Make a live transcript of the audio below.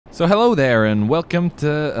So hello there and welcome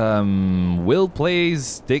to Will Plays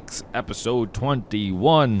Styx episode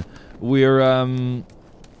 21. We're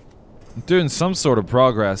doing some sort of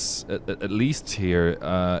progress at least here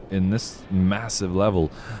in this massive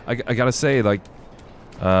level. I gotta say, like,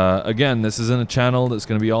 again, this isn't a channel that's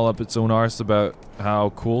gonna be all up its own arse about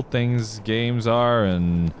how cool games are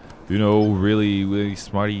and, you know, really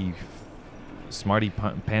smarty farty.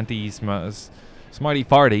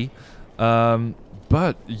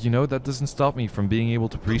 But, you know, that doesn't stop me from being able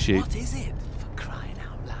to appreciate... What is it, for crying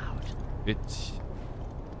out loud? It's...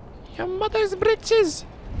 your mother's britches!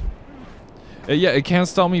 Yeah, it can't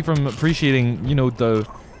stop me from appreciating, you know,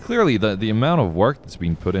 clearly the amount of work that's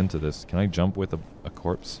being put into this. Can I jump with a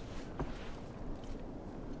corpse?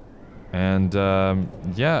 And,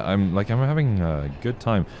 yeah, I'm having a good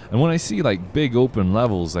time. And when I see, like, big open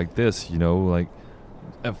levels like this, you know, like...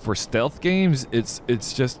 for stealth games, it's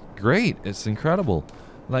just great. It's incredible.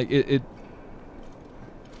 Like it.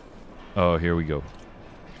 Oh, here we go.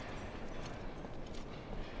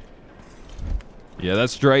 Yeah,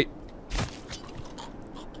 that's right.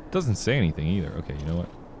 Doesn't say anything either. Okay, you know what?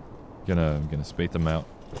 I'm gonna spate them out.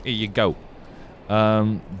 Here you go.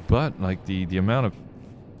 But like the amount of,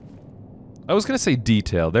 I was gonna say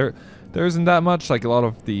detail. There isn't that much. Like a lot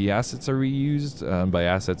of the assets are reused. By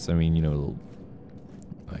assets, I mean, you know, little,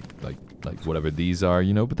 like whatever these are,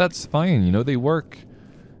 you know, but that's fine, you know, they work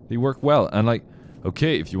well. And like,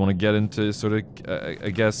 okay, if you want to get into sort of,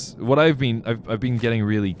 I guess, what I've been getting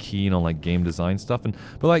really keen on, like, game design stuff,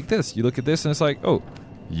 but like this, you look at this and it's like, oh,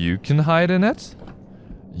 you can hide in it,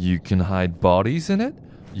 you can hide bodies in it,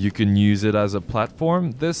 you can use it as a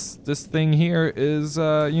platform. This thing here is,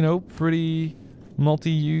 you know, pretty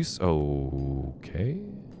multi-use. Okay.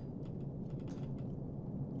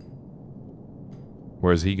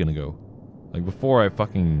 Where's he gonna go? Like, before I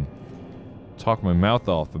fucking talk my mouth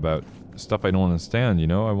off about stuff I don't understand, you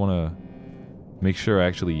know? I wanna make sure I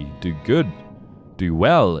actually do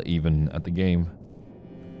well, even, at the game.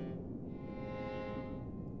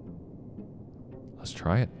 Let's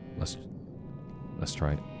try it. Let's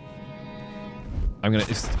try it. I'm gonna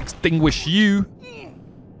extinguish you!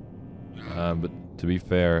 But to be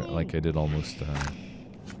fair, like I did almost,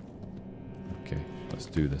 okay, let's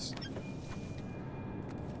do this.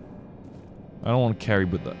 I don't want to carry, I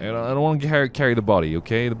don't want to carry the body.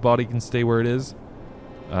 Okay, the body can stay where it is,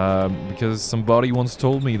 because somebody once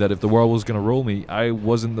told me that if the world was gonna roll me, I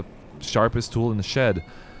wasn't the sharpest tool in the shed.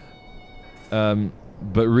 But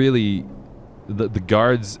really, the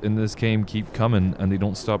guards in this game keep coming, and they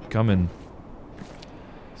don't stop coming.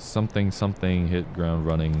 Something hit ground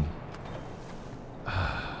running.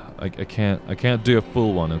 I can't do a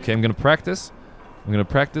full one. Okay, I'm gonna practice. I'm gonna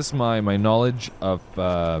practice my knowledge of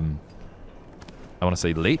I want to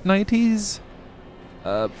say late 90s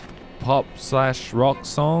pop/rock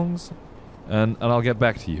songs, and I'll get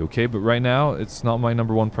back to you, okay? But right now, it's not my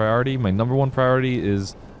number one priority. My number one priority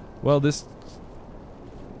is, well, this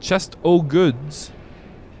chest o' goods.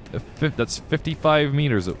 That's 55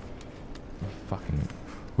 meters. Fucking,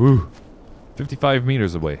 woo, 55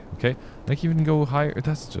 meters away. Okay, I can even go higher.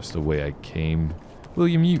 That's just the way I came.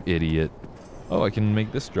 William, you idiot. Oh, I can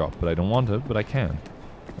make this drop, but I don't want to. But I can.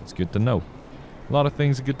 That's good to know. A lot of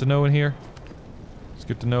things are good to know in here. It's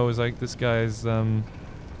good to know is like this guy's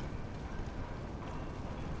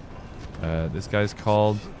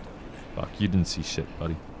called, fuck, you didn't see shit,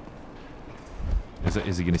 buddy.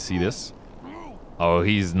 Is he gonna see this? Oh,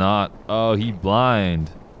 he's not. Oh, he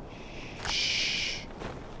blind. Shh.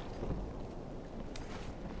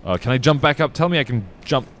 Can I jump back up? Tell me I can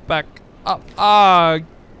jump back up. Ah!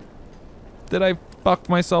 Did I fuck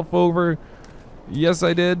myself over? Yes,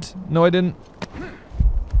 I did. No, I didn't.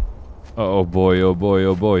 Oh boy, oh boy,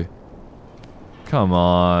 oh boy. Come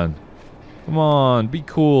on. Come on, be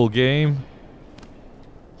cool, game.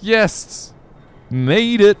 Yes!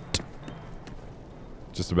 Made it!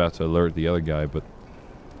 Just about to alert the other guy, but...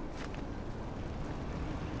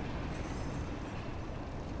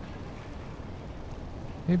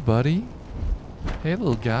 Hey, buddy. Hey,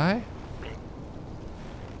 little guy.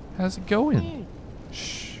 How's it going?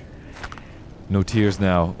 Shh. No tears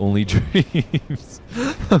now, only dreams.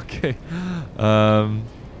 Okay. Wow,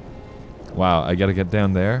 I gotta get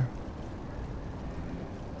down there.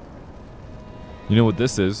 You know what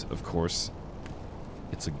this is, of course.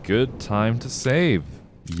 It's a good time to save.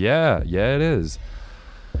 Yeah, it is.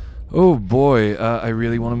 Oh boy, I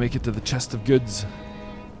really want to make it to the chest of goods.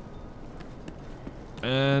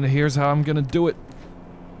 And here's how I'm gonna do it.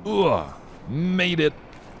 Ugh, made it.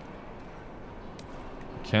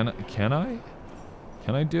 Can I?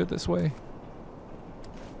 Can I do it this way?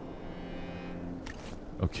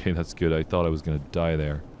 Okay, that's good. I thought I was gonna die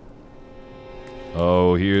there.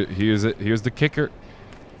 Oh, here's it. Here's the kicker.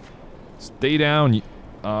 Stay down, you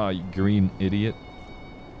green idiot.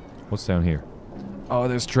 What's down here? Oh,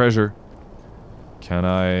 there's treasure. Can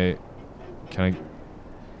I...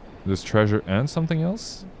 There's treasure and something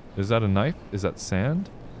else? Is that a knife? Is that sand?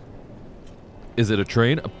 Is it a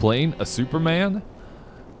train? A plane? A Superman?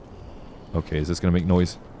 Okay, is this gonna make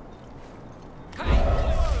noise?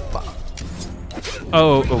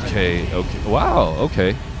 Oh, okay, okay. Wow,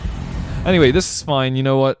 okay. Anyway, this is fine. You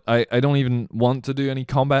know what? I don't even want to do any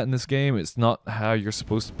combat in this game. It's not how you're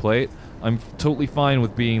supposed to play it. I'm totally fine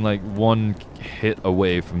with being like one hit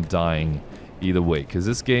away from dying either way. Because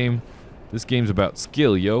this game's about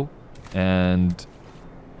skill, yo. And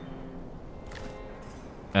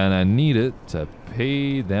I need it to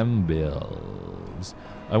pay them bills.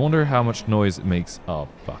 I wonder how much noise it makes. Oh,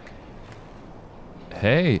 fuck.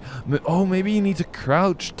 Hey. Oh, maybe you need to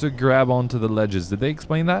crouch to grab onto the ledges. Did they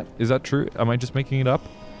explain that? Is that true? Am I just making it up?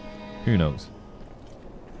 Who knows?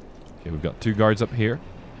 Okay, we've got 2 guards up here.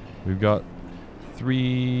 We've got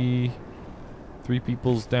 3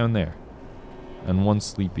 peoples down there. And 1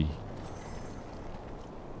 sleepy.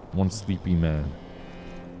 1 sleepy man.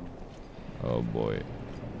 Oh, boy.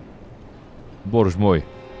 Boże mój.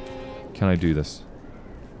 Can I do this?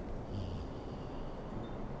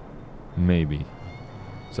 Maybe.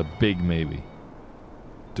 It's a big maybe.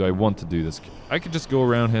 Do I want to do this? I could just go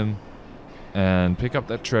around him and pick up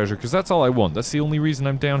that treasure, because that's all I want. That's the only reason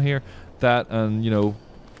I'm down here. That and, you know...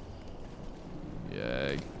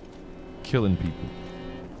 yeah, killing people.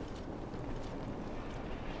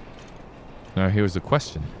 Now here's the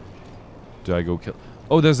question. Do I go kill...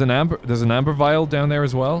 Oh, there's an amber vial down there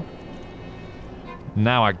as well?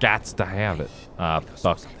 Now I gots to have it. Ah,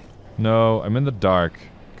 fuck. No, I'm in the dark.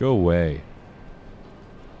 Go away.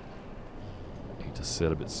 I need to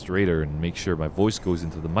sit a bit straighter and make sure my voice goes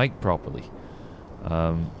into the mic properly.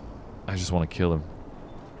 I just want to kill him.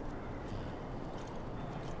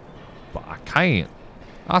 But I can't.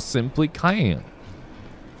 I simply can't.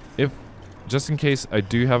 Just in case I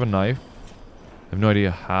do have a knife, I have no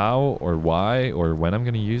idea how or why or when I'm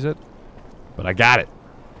going to use it. But I got it.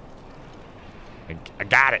 I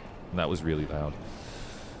got it. That was really loud.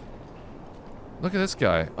 Look at this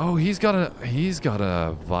guy. Oh, he's got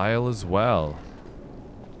a vial as well.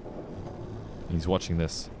 He's watching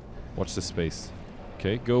this. Watch this space.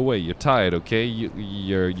 Okay, go away. You're tired, okay?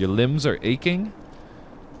 Your limbs are aching.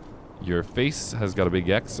 Your face has got a big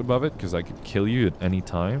X above it because I could kill you at any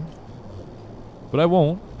time. But I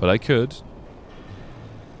won't, but I could.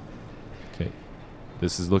 Okay.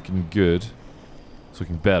 This is looking good. It's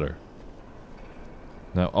looking better.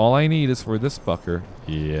 Now all I need is for this fucker.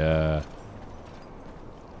 Yeah.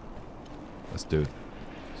 Let's do it.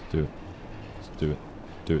 Let's do it. Let's do it.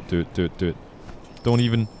 Do it, do it, do it, do it. Don't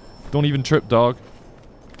even trip, dog.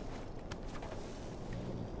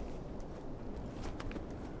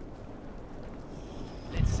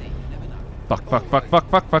 Let's see. Never know. Fuck, fuck, fuck, fuck,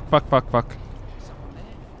 fuck, fuck, fuck, fuck, fuck.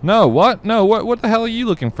 No, what? No, what the hell are you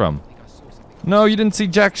looking from? No, you didn't see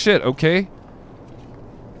jack shit, okay?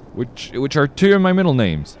 Which are 2 of my middle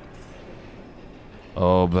names.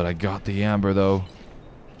 Oh, but I got the amber though.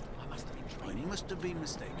 You must have been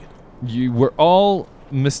mistaken. You were all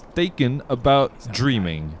mistaken about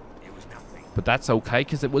dreaming. But that's okay,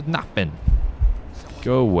 because it was nothing.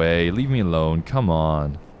 Go away. Leave me alone. Come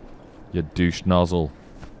on. You douche nozzle.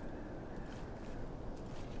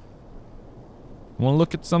 Want to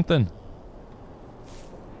look at something?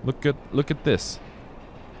 Look at this.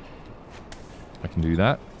 I can do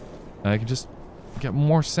that. And I can just get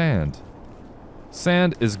more sand.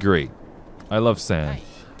 Sand is great. I love sand. Hey.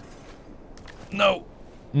 No!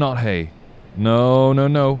 Not hay. No, no,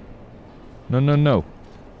 no. No, no, no.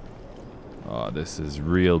 Oh, this is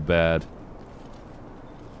real bad.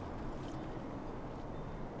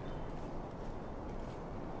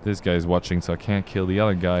 This guy's watching, so I can't kill the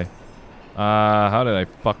other guy. How did I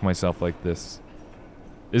fuck myself like this?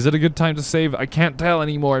 Is it a good time to save? I can't tell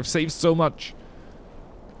anymore. I've saved so much.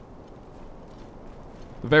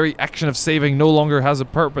 The very action of saving no longer has a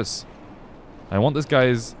purpose. I want this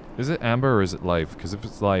guy's... Is it amber or is it life? Because if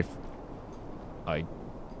it's life, I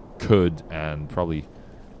could and probably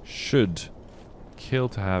should kill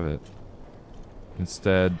to have it.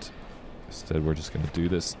 Instead, we're just gonna do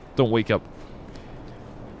this. Don't wake up.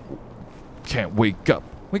 Can't wake up.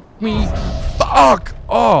 Wake me fuck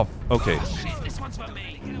off. Okay. Shit, this one's for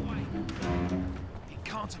me. Get away. He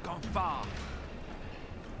can't have gone far.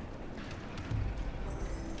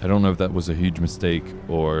 I don't know if that was a huge mistake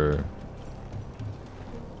or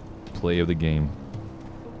play of the game.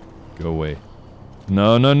 Go away.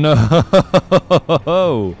 No, no, no.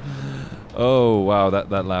 Oh, wow,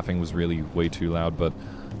 that laughing was really way too loud,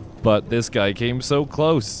 but this guy came so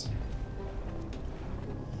close.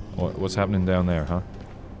 What's happening down there, huh?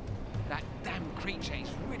 That damn creature is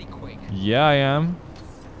really quick. Yeah, I am.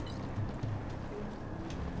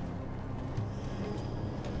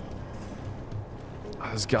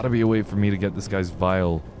 There's gotta be a way for me to get this guy's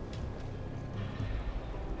vial.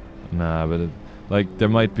 Nah, but like, there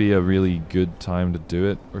might be a really good time to do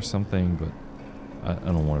it or something, but I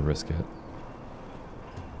don't want to risk it.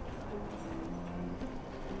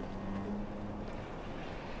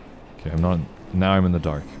 Okay, I'm not... Now I'm in the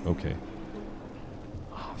dark. Okay.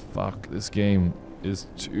 Oh, fuck. This game is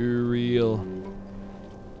too real.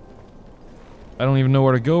 I don't even know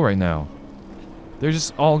where to go right now. They're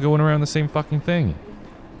just all going around the same fucking thing.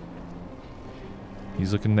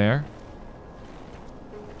 He's looking there.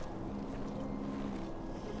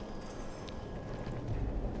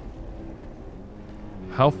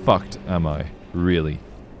 How fucked am I? Really?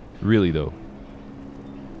 Really though?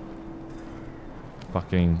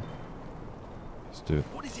 Fucking... Let's do it.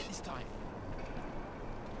 What is it this time?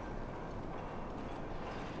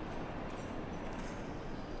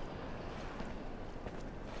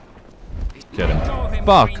 Get him.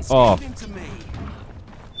 Fuck off.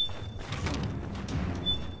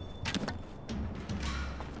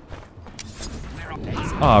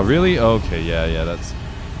 Ah, really? Okay, yeah,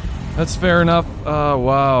 that's fair enough.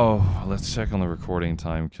 Wow. Let's check on the recording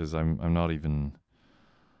time, because I'm not even...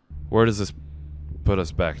 Where does this put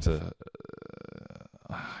us back to?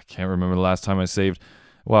 I can't remember the last time I saved.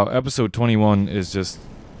 Wow, episode 21 is just...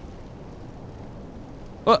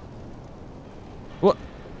 What? What?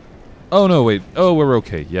 Oh no, wait. Oh, we're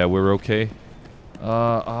okay. Yeah, we're okay.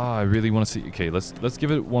 I really want to see... Okay, let's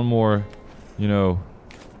give it one more, you know,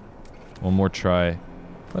 one more try.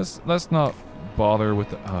 Let's not bother with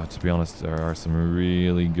the... to be honest, there are some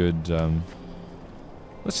really good,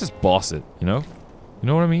 let's just boss it, you know? You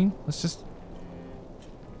know what I mean? Let's just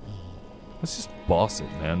boss it,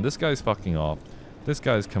 man. This guy's fucking off. This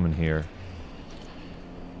guy's coming here.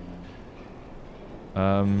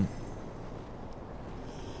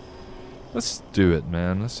 Let's do it,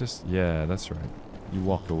 man. Let's just... Yeah, that's right. You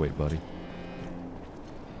walk away, buddy.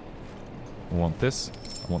 I want this.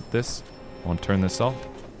 I want this. I want to turn this off.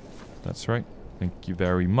 That's right. Thank you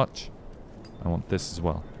very much. I want this as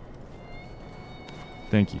well.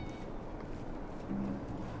 Thank you.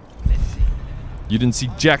 You didn't see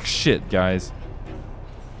jack shit, guys.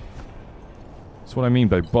 That's what I mean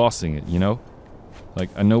by bossing it, you know? Like,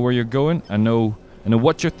 I know where you're going. I know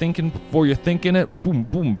what you're thinking before you're thinking it. Boom,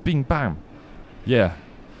 boom, bing, bam. Yeah.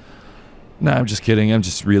 Nah, I'm just kidding. I'm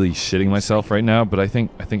just really shitting myself right now, but I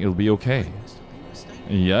think it'll be okay.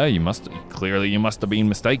 Yeah, you must have been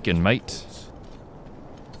mistaken, mate.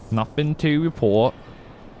 Nothing to report.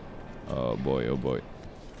 Oh boy, oh boy.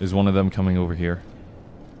 Is one of them coming over here?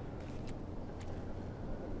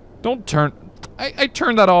 Don't turn... I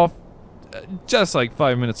turned that off just like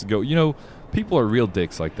 5 minutes ago. You know, people are real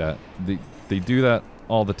dicks like that. They do that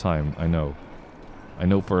all the time, I know. I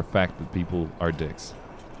know for a fact that people are dicks.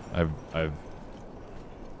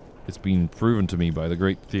 It's been proven to me by the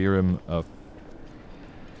great theorem of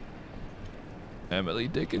Emily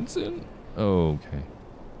Dickinson. Okay.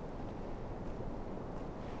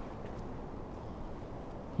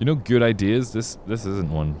 You know, good ideas? This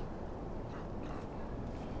isn't one.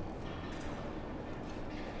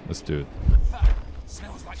 Let's do it.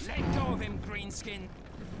 Smells like let go of him, greenskin.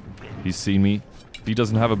 He's seen me. If he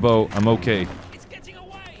doesn't have a bow, I'm okay. It's getting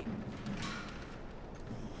away.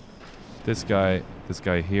 This guy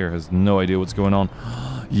here has no idea what's going on.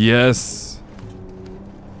 Yes.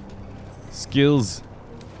 Skills.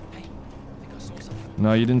 Hey, I think I saw something.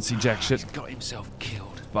 No, you didn't see jack shit. He's got himself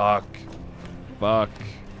killed. Fuck. Fuck.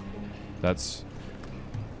 That's...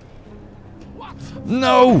 What?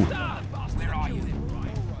 No! Where are you?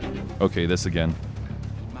 Okay, this again.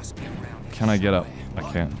 He must be around. Can I get up? I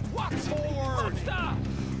can't. What? Monster!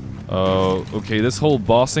 Oh, okay, this whole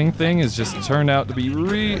bossing thing has just turned out to be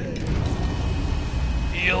real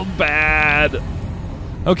bad.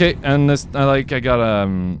 Okay, and this, I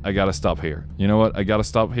gotta stop here. You know what? I gotta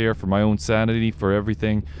stop here for my own sanity, for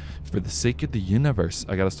everything, for the sake of the universe.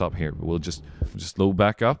 I gotta stop here. We'll just load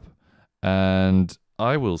back up, and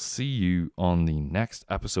I will see you on the next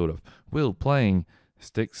episode of Will playing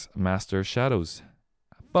Styx Master Shadows.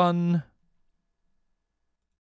 Have fun.